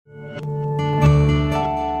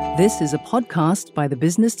This is a podcast by the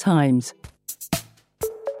Business Times.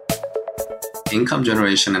 Income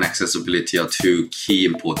generation and accessibility are two key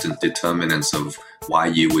important determinants of why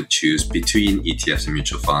you would choose between ETFs and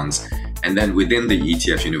mutual funds, and then within the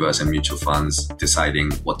ETF universe and mutual funds,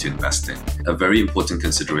 deciding what to invest in. A very important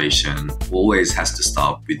consideration always has to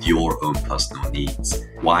start with your own personal needs.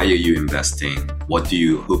 Why are you investing? What do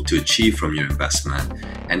you hope to achieve from your investment?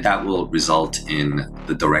 And that will result in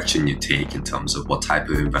the direction you take in terms of what type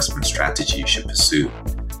of investment strategy you should pursue.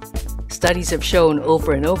 Studies have shown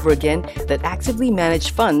over and over again that actively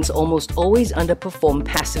managed funds almost always underperform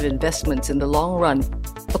passive investments in the long run.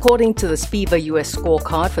 According to the SPIVA US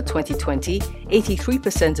scorecard for 2020,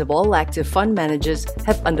 83% of all active fund managers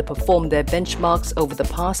have underperformed their benchmarks over the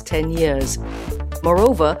past 10 years.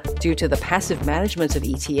 Moreover, due to the passive management of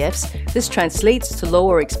ETFs, this translates to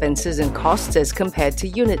lower expenses and costs as compared to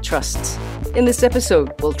unit trusts. In this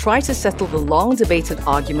episode, we'll try to settle the long-debated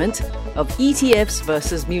argument of ETFs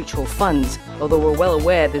versus mutual funds, although we're well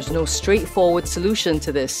aware there's no straightforward solution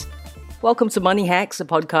to this. Welcome to Money Hacks, a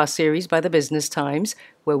podcast series by the Business Times,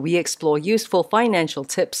 where we explore useful financial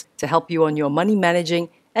tips to help you on your money managing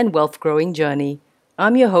and wealth growing journey.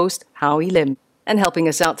 I'm your host, Howie Lim, and helping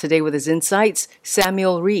us out today with his insights,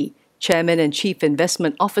 Samuel Rhee, Chairman and Chief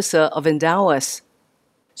Investment Officer of Endow Us.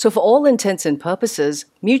 So for all intents and purposes,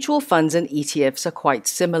 mutual funds and ETFs are quite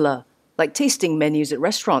similar, like tasting menus at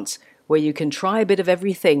restaurants, where you can try a bit of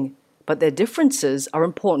everything, but their differences are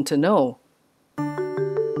important to know.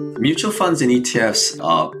 Mutual funds and ETFs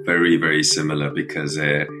are very, very similar because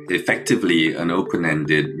they're effectively an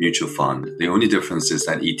open-ended mutual fund. The only difference is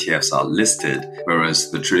that ETFs are listed,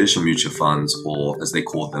 whereas the traditional mutual funds, or as they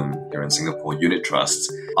call them here in Singapore, unit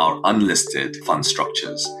trusts, are unlisted fund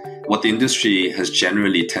structures. What the industry has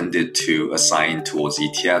generally tended to assign towards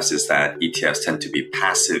ETFs is that ETFs tend to be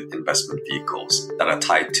passive investment vehicles that are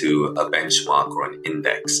tied to a benchmark or an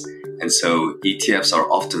index. And so ETFs are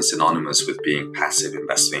often synonymous with being passive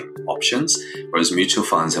investing options, whereas mutual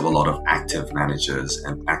funds have a lot of active managers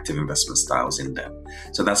and active investment styles in them.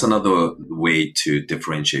 So that's another way to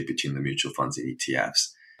differentiate between the mutual funds and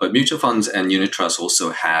ETFs. But mutual funds and unit trusts also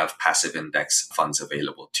have passive index funds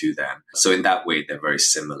available to them. So in that way, they're very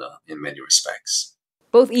similar in many respects.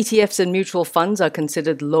 Both ETFs and mutual funds are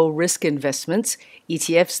considered low-risk investments.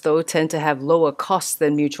 ETFs, though, tend to have lower costs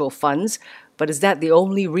than mutual funds. But is that the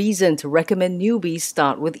only reason to recommend newbies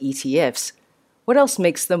start with ETFs? What else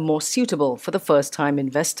makes them more suitable for the first-time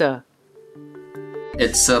investor?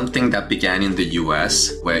 It's something that began in the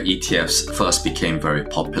US, where ETFs first became very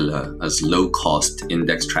popular as low-cost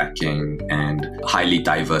index tracking and highly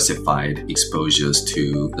diversified exposures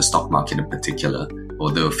to the stock market in particular,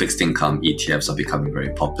 although fixed income ETFs are becoming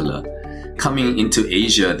very popular. Coming into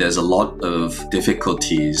Asia, there's a lot of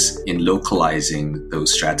difficulties in localizing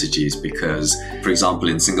those strategies because, for example,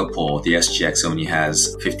 in Singapore, the SGX only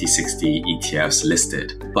has 50-60 ETFs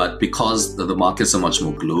listed. But because the markets are much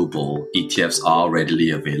more global, ETFs are readily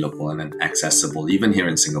available and accessible, even here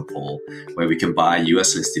in Singapore, where we can buy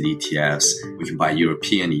US-listed ETFs, we can buy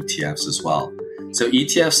European ETFs as well. So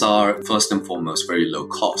ETFs are first and foremost very low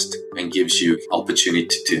cost and gives you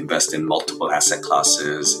opportunity to invest in multiple asset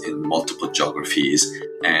classes, in multiple geographies.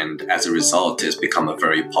 And as a result, it's become a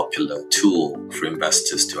very popular tool for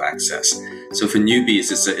investors to access. So for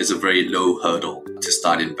newbies, it's a very low hurdle to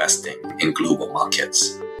start investing in global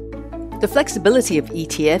markets. The flexibility of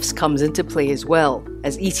ETFs comes into play as well,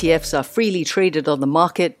 as ETFs are freely traded on the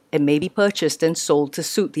market and may be purchased and sold to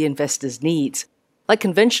suit the investor's needs. Like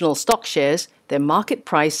conventional stock shares, their market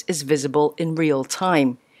price is visible in real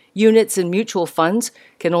time. Units in mutual funds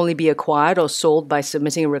can only be acquired or sold by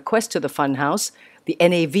submitting a request to the fund house. The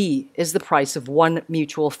NAV is the price of one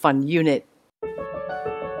mutual fund unit.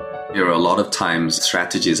 There are a lot of times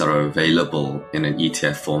strategies that are available in an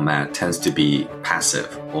ETF format tends to be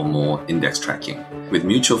passive or more index tracking. With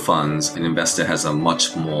mutual funds, an investor has a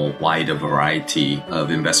much more wider variety of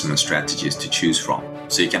investment strategies to choose from.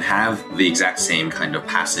 So you can have the exact same kind of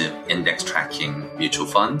passive index tracking mutual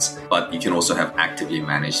funds, but you can also have actively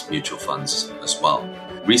managed mutual funds as well.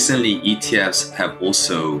 Recently, ETFs have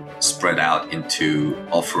also spread out into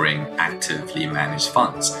offering actively managed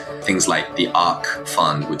funds. Things like the ARK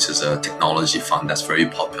fund, which is a technology fund that's very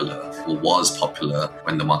popular, or was popular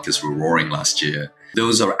when the markets were roaring last year.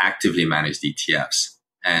 Those are actively managed ETFs.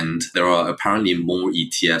 And there are apparently more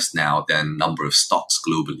ETFs now than number of stocks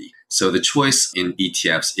globally. So the choice in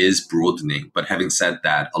ETFs is broadening. But having said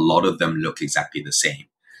that, a lot of them look exactly the same.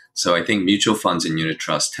 So I think mutual funds and unit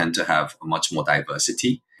trusts tend to have much more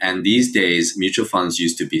diversity. And these days, mutual funds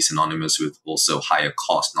used to be synonymous with also higher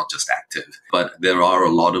cost, not just active. But there are a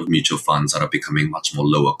lot of mutual funds that are becoming much more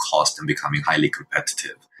lower cost and becoming highly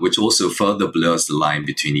competitive, which also further blurs the line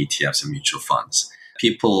between ETFs and mutual funds.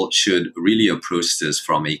 People should really approach this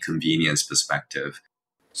from a convenience perspective.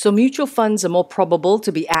 So mutual funds are more probable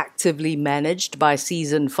to be actively managed by a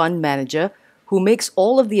seasoned fund manager who makes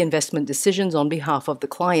all of the investment decisions on behalf of the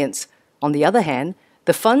clients. On the other hand,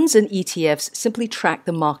 the funds and ETFs simply track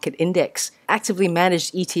the market index. Actively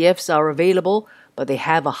managed ETFs are available, but they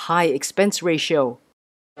have a high expense ratio.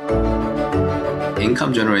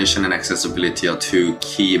 Income generation and accessibility are two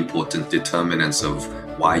key important determinants of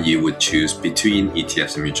why you would choose between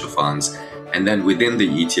ETFs and mutual funds. And then within the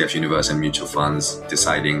ETF universe and mutual funds,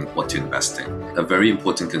 deciding what to invest in. A very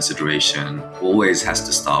important consideration always has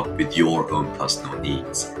to start with your own personal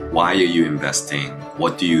needs. Why are you investing?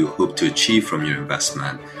 What do you hope to achieve from your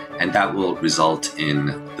investment? And that will result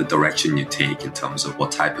in the direction you take in terms of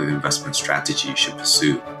what type of investment strategy you should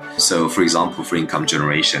pursue. So, for example, for income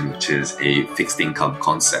generation, which is a fixed income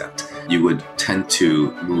concept, you would tend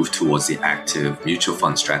to move towards the active mutual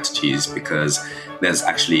fund strategies because there's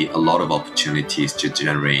actually a lot of opportunities to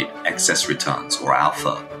generate excess returns or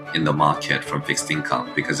alpha in the market from fixed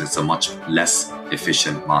income because it's a much less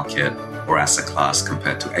efficient market or asset class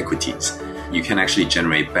compared to equities. You can actually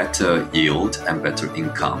generate better yield and better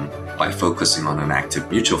income by focusing on an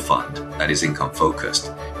active mutual fund that is income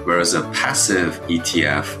focused. Whereas a passive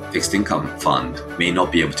ETF fixed income fund may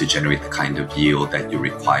not be able to generate the kind of yield that you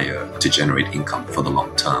require to generate income for the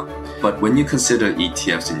long term. But when you consider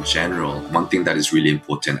ETFs in general, one thing that is really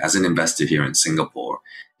important as an investor here in Singapore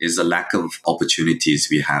is the lack of opportunities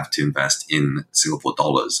we have to invest in Singapore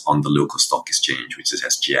dollars on the local stock exchange, which is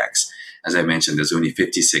SGX. As I mentioned, there's only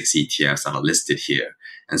 56 ETFs that are listed here.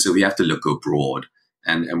 And so we have to look abroad.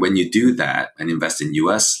 And when you do that and invest in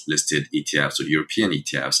US listed ETFs or European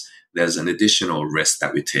ETFs, there's an additional risk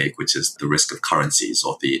that we take, which is the risk of currencies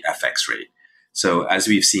or the FX rate. So as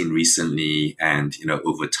we've seen recently and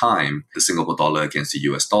over time, the Singapore dollar against the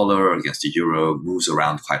US dollar, against the euro moves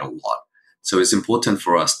around quite a lot. So it's important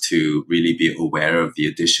for us to really be aware of the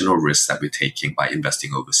additional risks that we're taking by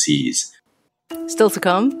investing overseas. Still to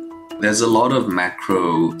come. There's a lot of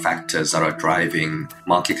macro factors that are driving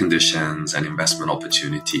market conditions and investment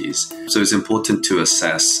opportunities. So it's important to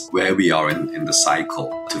assess where we are in the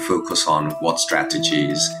cycle to focus on what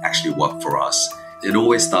strategies actually work for us. It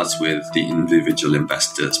always starts with the individual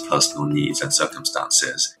investor's personal needs and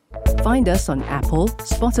circumstances. Find us on Apple,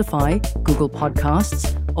 Spotify, Google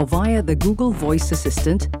Podcasts, or via the Google Voice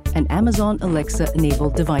Assistant and Amazon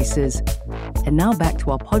Alexa-enabled devices. And now back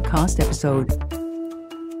to our podcast episode.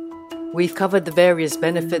 We've covered the various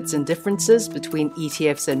benefits and differences between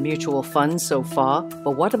ETFs and mutual funds so far,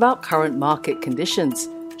 but what about current market conditions?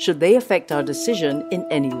 Should they affect our decision in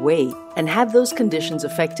any way? And have those conditions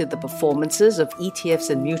affected the performances of ETFs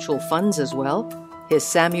and mutual funds as well? Here's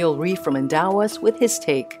Samuel Ree from Endowas with his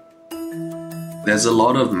take. There's a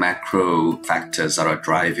lot of macro factors that are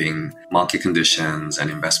driving market conditions and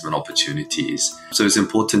investment opportunities. So it's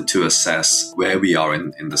important to assess where we are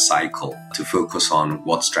in the cycle to focus on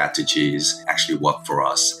what strategies actually work for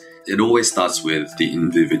us. It always starts with the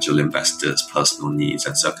individual investor's personal needs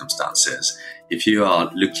and circumstances. If you are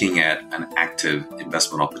looking at an active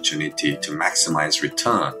investment opportunity to maximize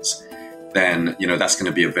returns, then that's going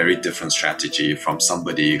to be a very different strategy from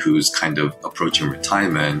somebody who's kind of approaching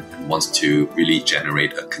retirement and wants to really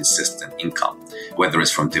generate a consistent income, whether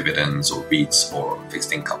it's from dividends or REITs or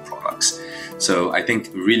fixed income products. So I think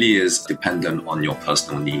it really is dependent on your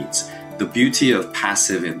personal needs. The beauty of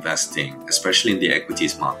passive investing, especially in the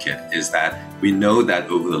equities market, is that we know that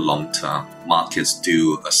over the long term, markets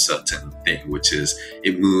do a certain thing, which is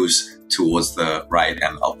it moves towards the right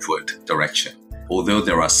and upward direction. Although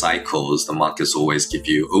there are cycles, the markets always give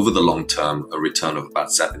you, over the long term, a return of about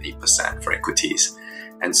 70% for equities.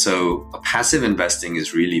 And so passive investing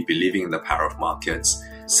is really believing in the power of markets,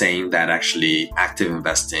 saying that actually active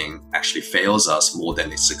investing actually fails us more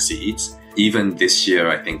than it succeeds. Even this year,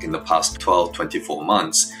 I think in the past 12, 24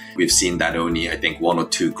 months, we've seen that only, I think, 1 or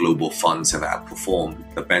 2 global funds have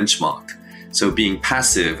outperformed the benchmark. So being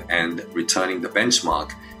passive and returning the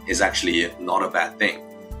benchmark is actually not a bad thing.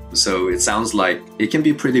 So it sounds like it can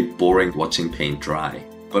be pretty boring watching paint dry,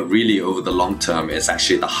 but really over the long term, it's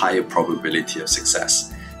actually the higher probability of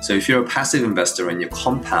success. So if you're a passive investor and you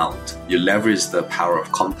compound, you leverage the power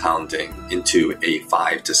of compounding into a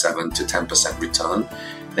 5 to 7 to 10% return,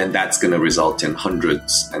 then that's going to result in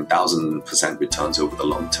hundreds and 1,000% returns over the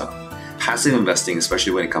long term. Passive investing,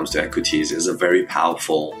 especially when it comes to equities, is a very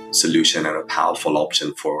powerful solution and a powerful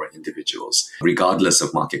option for individuals, regardless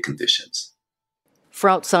of market conditions.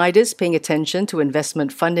 For outsiders paying attention to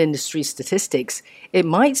investment fund industry statistics, it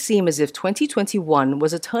might seem as if 2021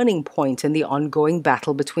 was a turning point in the ongoing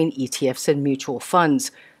battle between ETFs and mutual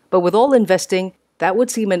funds. But with all investing, that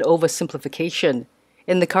would seem an oversimplification.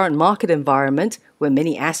 In the current market environment, where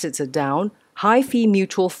many assets are down, high-fee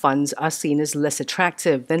mutual funds are seen as less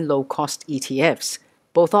attractive than low-cost ETFs.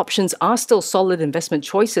 Both options are still solid investment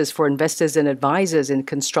choices for investors and advisors in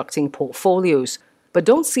constructing portfolios, but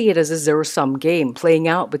don't see it as a zero-sum game playing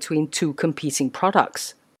out between two competing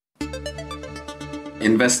products.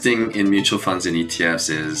 Investing in mutual funds and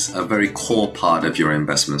ETFs is a very core part of your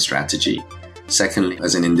investment strategy. Secondly,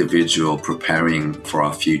 as an individual preparing for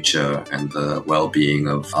our future and the well-being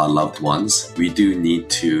of our loved ones, we do need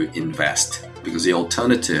to invest because the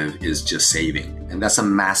alternative is just saving. And that's a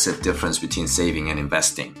massive difference between saving and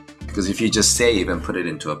investing. Because if you just save and put it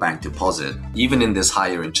into a bank deposit, even in this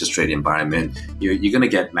higher interest rate environment, you're going to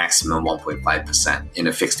get maximum 1.5% in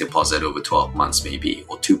a fixed deposit over 12 months maybe,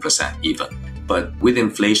 or 2% even. But with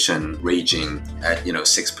inflation raging at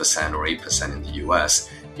 6% or 8% in the US,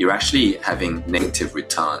 you're actually having negative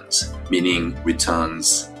returns, meaning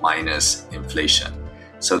returns minus inflation.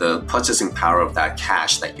 So the purchasing power of that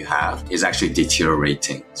cash that you have is actually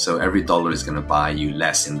deteriorating. So every dollar is going to buy you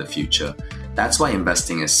less in the future. That's why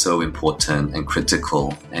investing is so important and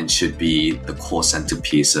critical and should be the core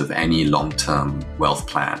centerpiece of any long-term wealth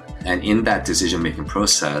plan. And in that decision-making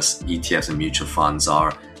process, ETFs and mutual funds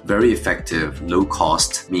are very effective,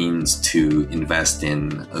 low-cost means to invest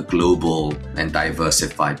in a global and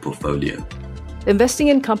diversified portfolio. Investing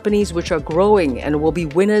in companies which are growing and will be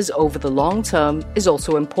winners over the long term is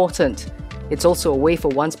also important. It's also a way for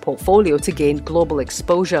one's portfolio to gain global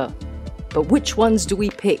exposure. But which ones do we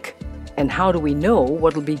pick? And how do we know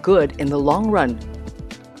what will be good in the long run?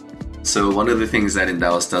 So one of the things that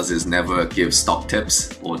Endowus does is never give stock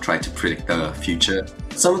tips or try to predict the future.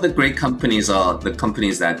 Some of the great companies are the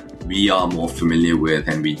companies that we are more familiar with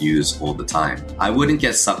and we use all the time. I wouldn't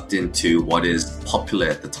get sucked into what is popular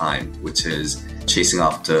at the time, which is chasing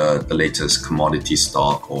after the latest commodity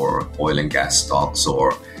stock or oil and gas stocks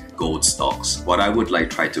or gold stocks. What I would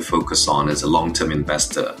try to focus on as a long-term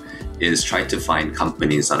investor is try to find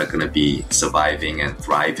companies that are going to be surviving and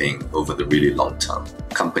thriving over the really long term.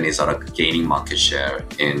 Companies that are gaining market share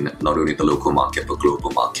in not only the local market but global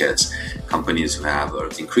markets. Companies who have an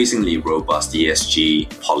increasingly robust ESG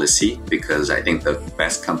policy, because I think the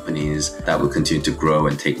best companies that will continue to grow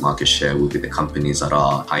and take market share will be the companies that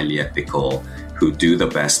are highly ethical, who do the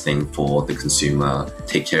best thing for the consumer,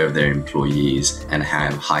 take care of their employees, and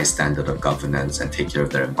have high standard of governance and take care of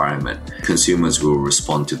their environment. Consumers will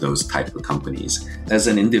respond to those type of companies. As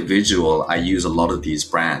an individual, I use a lot of these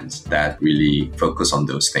brands that really focus on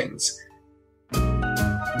those things.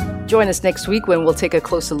 Join us next week when we'll take a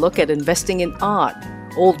closer look at investing in art,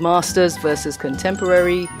 old masters versus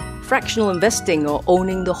contemporary, fractional investing or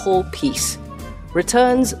owning the whole piece,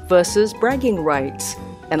 returns versus bragging rights,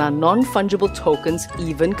 and are non-fungible tokens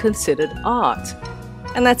even considered art?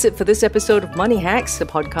 And that's it for this episode of Money Hacks, a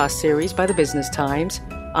podcast series by the Business Times.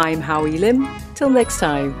 I'm Howie Lim. Till next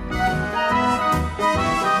time.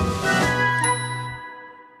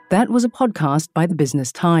 That was a podcast by the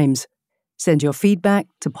Business Times. Send your feedback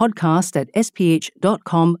to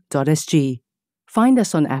podcast@sph.com.sg. Find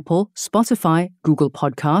us on Apple, Spotify, Google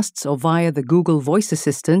Podcasts, or via the Google Voice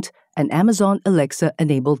Assistant and Amazon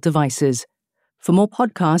Alexa-enabled devices. For more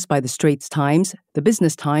podcasts by The Straits Times, The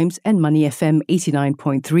Business Times, and Money FM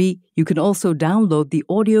 89.3, you can also download the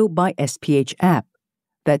Audio by SPH app.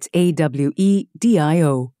 That's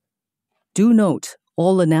AWEDIO. Do note,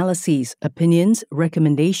 all analyses, opinions,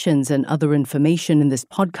 recommendations, and other information in this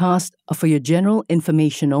podcast are for your general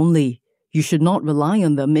information only. You should not rely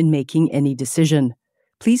on them in making any decision.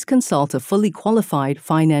 Please consult a fully qualified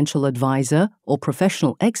financial advisor or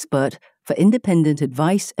professional expert for independent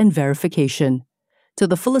advice and verification. To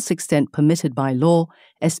the fullest extent permitted by law,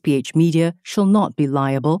 SPH Media shall not be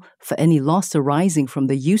liable for any loss arising from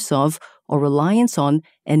the use of or reliance on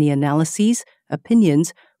any analyses,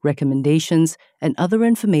 opinions, recommendations, and other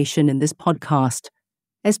information in this podcast.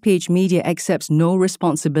 SPH Media accepts no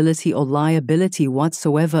responsibility or liability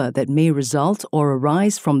whatsoever that may result or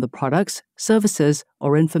arise from the products, services,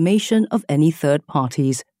 or information of any third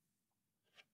parties.